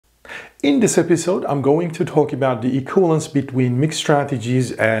In this episode, I'm going to talk about the equivalence between mixed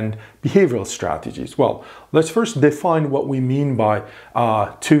strategies and behavioral strategies. Well, let's first define what we mean by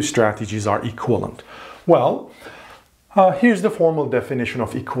two strategies are equivalent. Well, here's the formal definition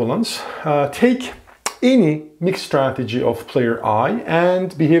of equivalence. Take any mixed strategy of player I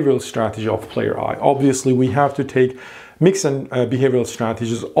and behavioral strategy of player I. Obviously, we have to take mixed and behavioral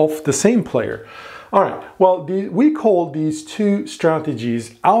strategies of the same player. All right, well, we call these two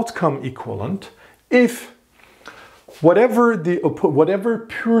strategies outcome equivalent if whatever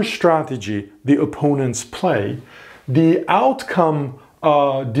pure strategy the opponents play, the outcome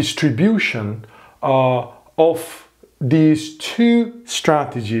distribution of these two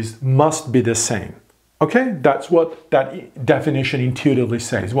strategies must be the same. Okay, that's what that definition intuitively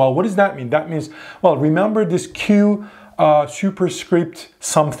says. Well, what does that mean? That means, well, remember this Q superscript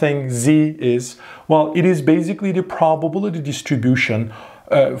something Z is, well, it is basically the probability distribution.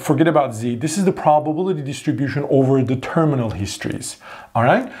 Forget about Z. This is the probability distribution over the terminal histories. All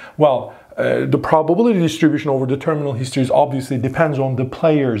right. Well, the probability distribution over the terminal histories obviously depends on the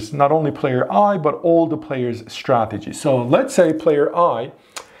players, not only player I, but all the players' strategies. So let's say player I,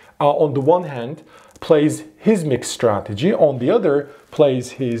 on the one hand, plays his mixed strategy, on the other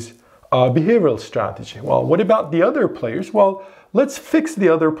plays his behavioral strategy. Well, what about the other players? Well, let's fix the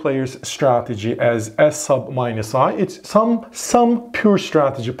other player's strategy as S sub minus I. It's some pure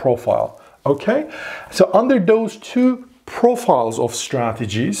strategy profile. Okay? So under those two profiles of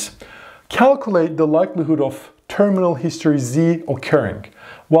strategies, calculate the likelihood of terminal history Z occurring.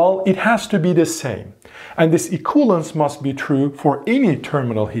 Well, it has to be the same. And this equivalence must be true for any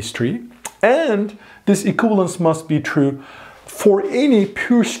terminal history, and this equivalence must be true for any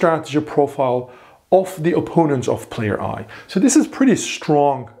pure strategy profile of the opponents of player I. So this is pretty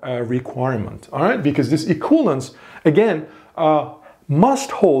strong requirement, all right? Because this equivalence, again,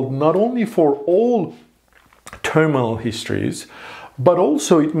 must hold not only for all terminal histories, but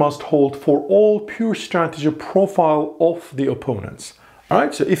also it must hold for all pure strategy profile of the opponents. All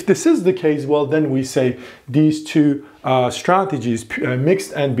right, so if this is the case, well, then we say these two strategies,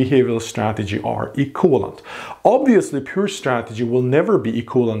 mixed and behavioral strategy, are equivalent. Obviously, pure strategy will never be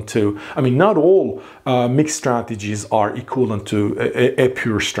equivalent to, not all mixed strategies are equivalent to a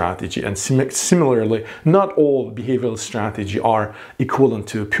pure strategy. And similarly, not all behavioral strategy are equivalent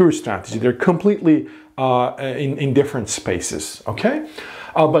to pure strategy. They're completely in different spaces, okay?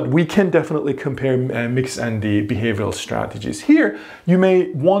 But we can definitely compare mixed and the behavioral strategies. Here, you may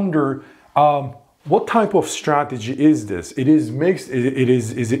wonder, what type of strategy is this? It is mixed.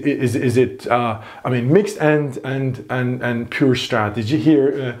 Is it mixed and pure strategy.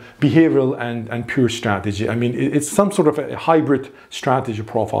 Here, behavioral and pure strategy. It's some sort of a hybrid strategy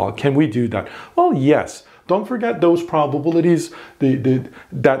profile. Can we do that? Well, yes. Don't forget those probabilities that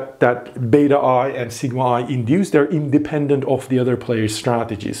beta I and sigma I induce, they're independent of the other player's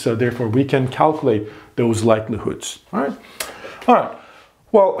strategies. So therefore, we can calculate those likelihoods. All right.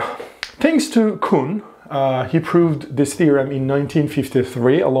 Well, thanks to Kuhn, he proved this theorem in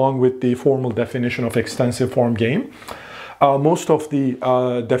 1953 along with the formal definition of extensive form game. Most of the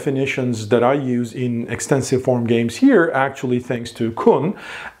definitions that I use in extensive form games here actually thanks to Kuhn,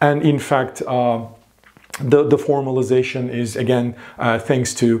 and in fact, the formalization is again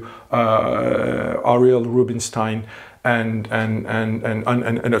thanks to Ariel Rubinstein and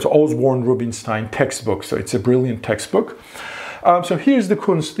it's Osborne Rubinstein textbook. So it's a brilliant textbook. So here's the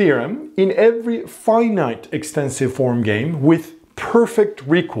Kuhn's theorem. In every finite extensive form game with perfect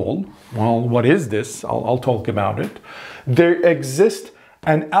recall, well, what is this? I'll talk about it. There exists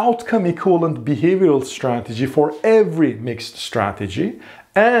an outcome equivalent behavioral strategy for every mixed strategy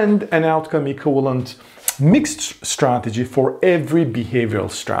and an outcome equivalent mixed strategy for every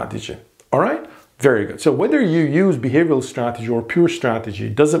behavioral strategy. All right? Very good. So whether you use behavioral strategy or pure strategy,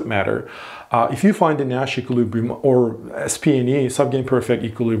 doesn't matter. If you find a Nash equilibrium or SPNE, subgame perfect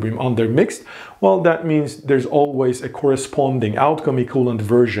equilibrium under mixed, well, that means there's always a corresponding outcome equivalent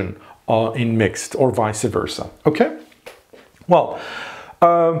version in mixed or vice versa. Okay? Well,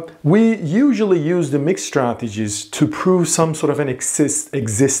 we usually use the mixed strategies to prove some sort of an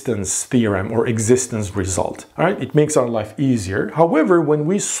existence theorem or existence result. All right, it makes our life easier. However, when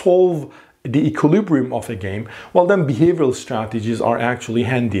we solve the equilibrium of a game, well, then behavioral strategies are actually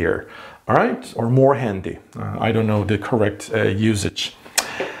handier. All right, or more handy. I don't know the correct usage.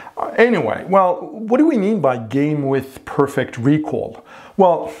 Anyway, well, what do we mean by game with perfect recall?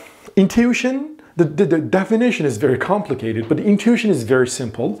 Well, intuition. The definition is very complicated, but the intuition is very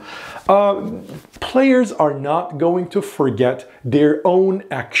simple. Players are not going to forget their own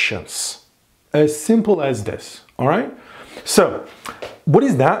actions. As simple as this, all right? So what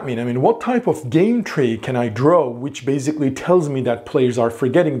does that mean? I mean, what type of game tree can I draw which basically tells me that players are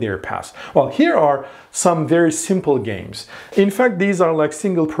forgetting their past? Well, here are some very simple games. In fact, these are like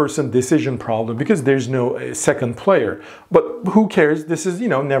single person decision problem because there's no second player. But who cares? This is,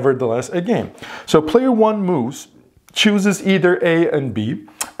 nevertheless a game. So player 1 moves, chooses either A and B,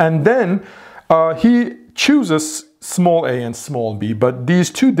 and then he chooses small a and small b, but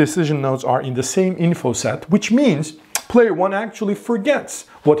these two decision nodes are in the same info set, which means player 1 actually forgets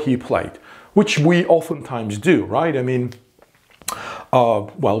what he played, which we oftentimes do, right? I mean,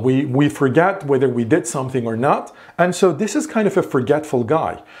 we forget whether we did something or not, and so this is kind of a forgetful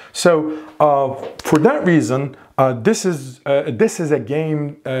guy. So for that reason, this is a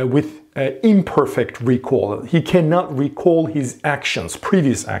game with imperfect recall. He cannot recall his actions,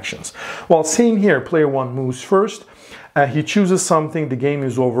 previous actions. Well, same here, player 1 moves first. He chooses something, the game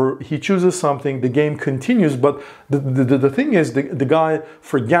is over. He chooses something, the game continues. But the thing is, the guy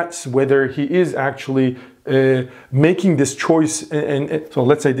forgets whether he is actually making this choice. And so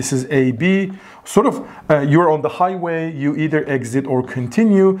let's say this is A, B. Sort of, you're on the highway, you either exit or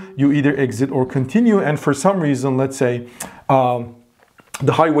continue. You either exit or continue. And for some reason, let's say,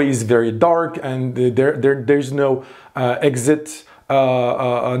 the highway is very dark and there's no exit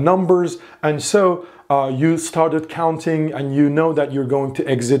numbers. And so you started counting and you know that you're going to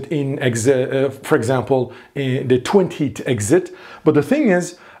exit in, for example, in the 20th exit. But the thing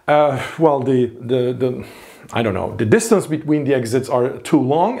is, I don't know, the distance between the exits are too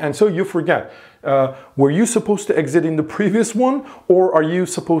long, and so you forget. Were you supposed to exit in the previous one, or are you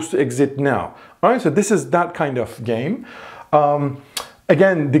supposed to exit now? All right, so this is that kind of game.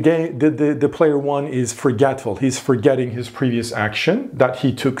 Again, the player 1 is forgetful. He's forgetting his previous action that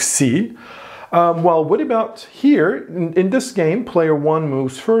he took C. Well, what about here? In this game, player 1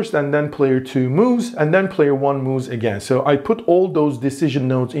 moves first, and then player 2 moves, and then player 1 moves again. So I put all those decision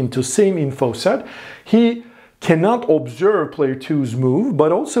nodes into same info set. He cannot observe player 2's move,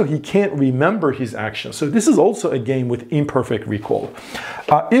 but also he can't remember his action. So this is also a game with imperfect recall.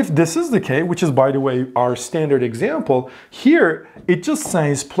 If this is the case, which is, by the way, our standard example, here it just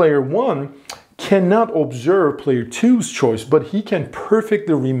says player 1 cannot observe player 2's choice, but he can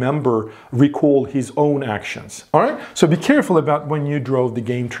perfectly recall his own actions. All right, so be careful about when you draw the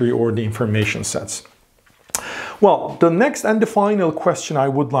game tree or the information sets. Well, the next and the final question I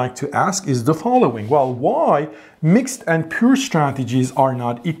would like to ask is the following. Well, why mixed and pure strategies are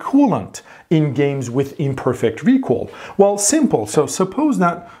not equivalent in games with imperfect recall? Well, simple. So suppose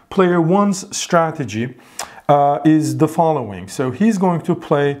that player 1's strategy is the following. So he's going to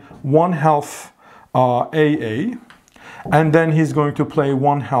play 1/2 AA, and then he's going to play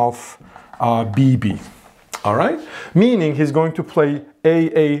 1/2 BB. All right? Meaning he's going to play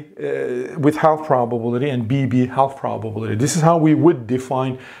AA with half probability and BB half probability. This is how we would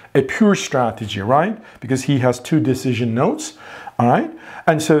define a pure strategy, right? Because he has two decision nodes, all right?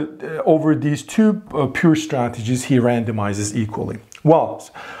 And so over these two pure strategies, he randomizes equally. Well,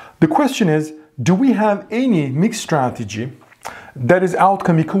 the question is, do we have any mixed strategy that is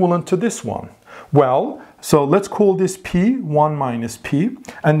outcome equivalent to this one? Well, so let's call this P 1 minus P,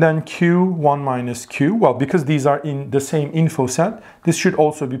 and then Q 1 minus Q. Well, because these are in the same info set, this should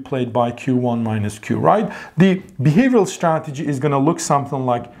also be played by Q1 minus Q, right? The behavioral strategy is going to look something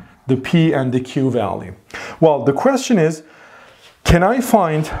like the P and the Q value. Well, the question is, can I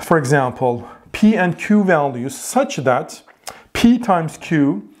find, for example, P and Q values such that P times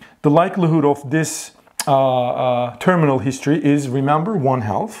Q, the likelihood of this terminal history is, remember,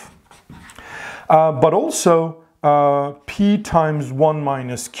 1/2. But also, P times 1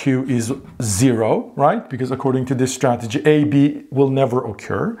 minus Q is 0, right? Because according to this strategy, A, B will never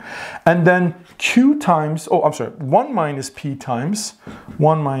occur. And then Q times, 1 minus P times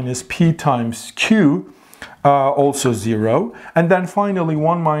Q, also 0. And then finally,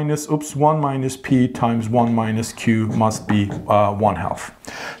 1 minus P times 1 minus Q must be 1/2.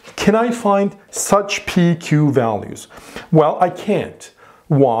 Can I find such P, Q values? Well, I can't.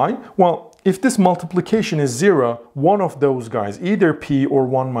 Why? Well, if this multiplication is 0, one of those guys, either P or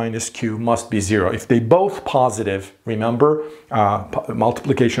 1 minus Q, must be 0. If they both positive, remember,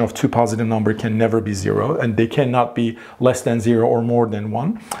 multiplication of two positive numbers can never be 0, and they cannot be less than 0 or more than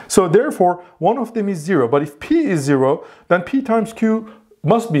 1. So therefore, one of them is 0. But if P is 0, then P times Q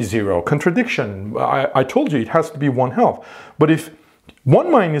must be 0. Contradiction. I told you it has to be 1/2. But if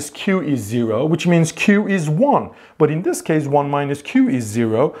 1 minus Q is 0, which means Q is 1. But in this case, 1 minus Q is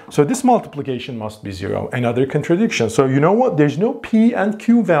 0. So this multiplication must be 0. Another contradiction. So you know what? There's no P and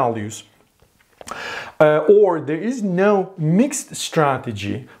Q values or there is no mixed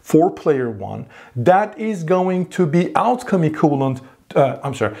strategy for player one that is going to be outcome equivalent.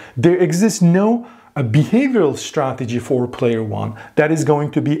 There exists no behavioral strategy for player one that is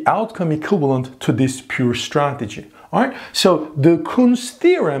going to be outcome equivalent to this pure strategy. All right, so the Kuhn's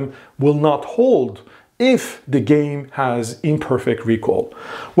theorem will not hold if the game has imperfect recall.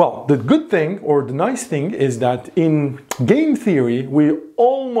 Well, the good thing or the nice thing is that in game theory, we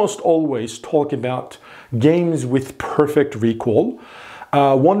almost always talk about games with perfect recall.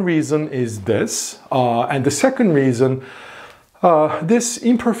 One reason is this, and the second reason, this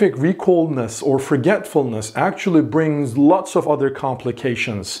imperfect recallness or forgetfulness actually brings lots of other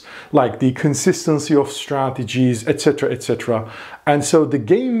complications, like the consistency of strategies, etc., etc. And so the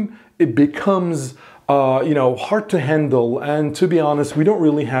game, it becomes hard to handle, and to be honest, we don't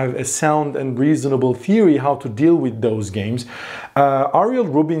really have a sound and reasonable theory how to deal with those games. Ariel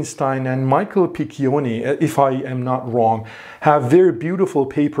Rubinstein and Michael Piccioni, if I am not wrong, have very beautiful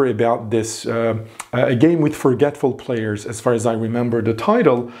paper about this, a game with forgetful players, as far as I remember the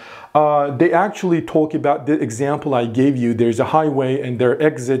title. They actually talk about the example I gave you. There's a highway and there are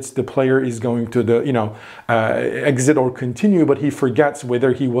exits. The player is going to exit or continue, but he forgets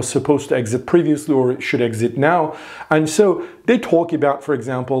whether he was supposed to exit previously or should exit now. And so they talk about, for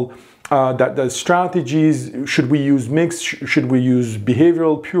example, that the strategies, should we use mixed, should we use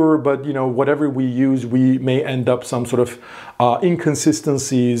behavioral, pure, but whatever we use, we may end up some sort of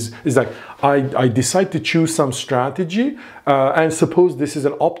inconsistencies. It's like I decide to choose some strategy and suppose this is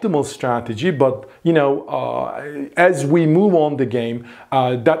an optimal strategy, but as we move on the game,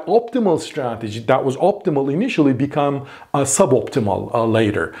 that optimal strategy that was optimal initially become suboptimal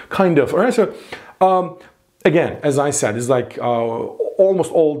later, kind of. All right, so again, as I said, it's like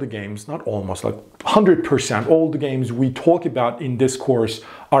almost all the games, not almost, like 100%, all the games we talk about in this course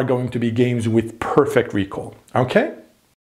are going to be games with perfect recall, okay?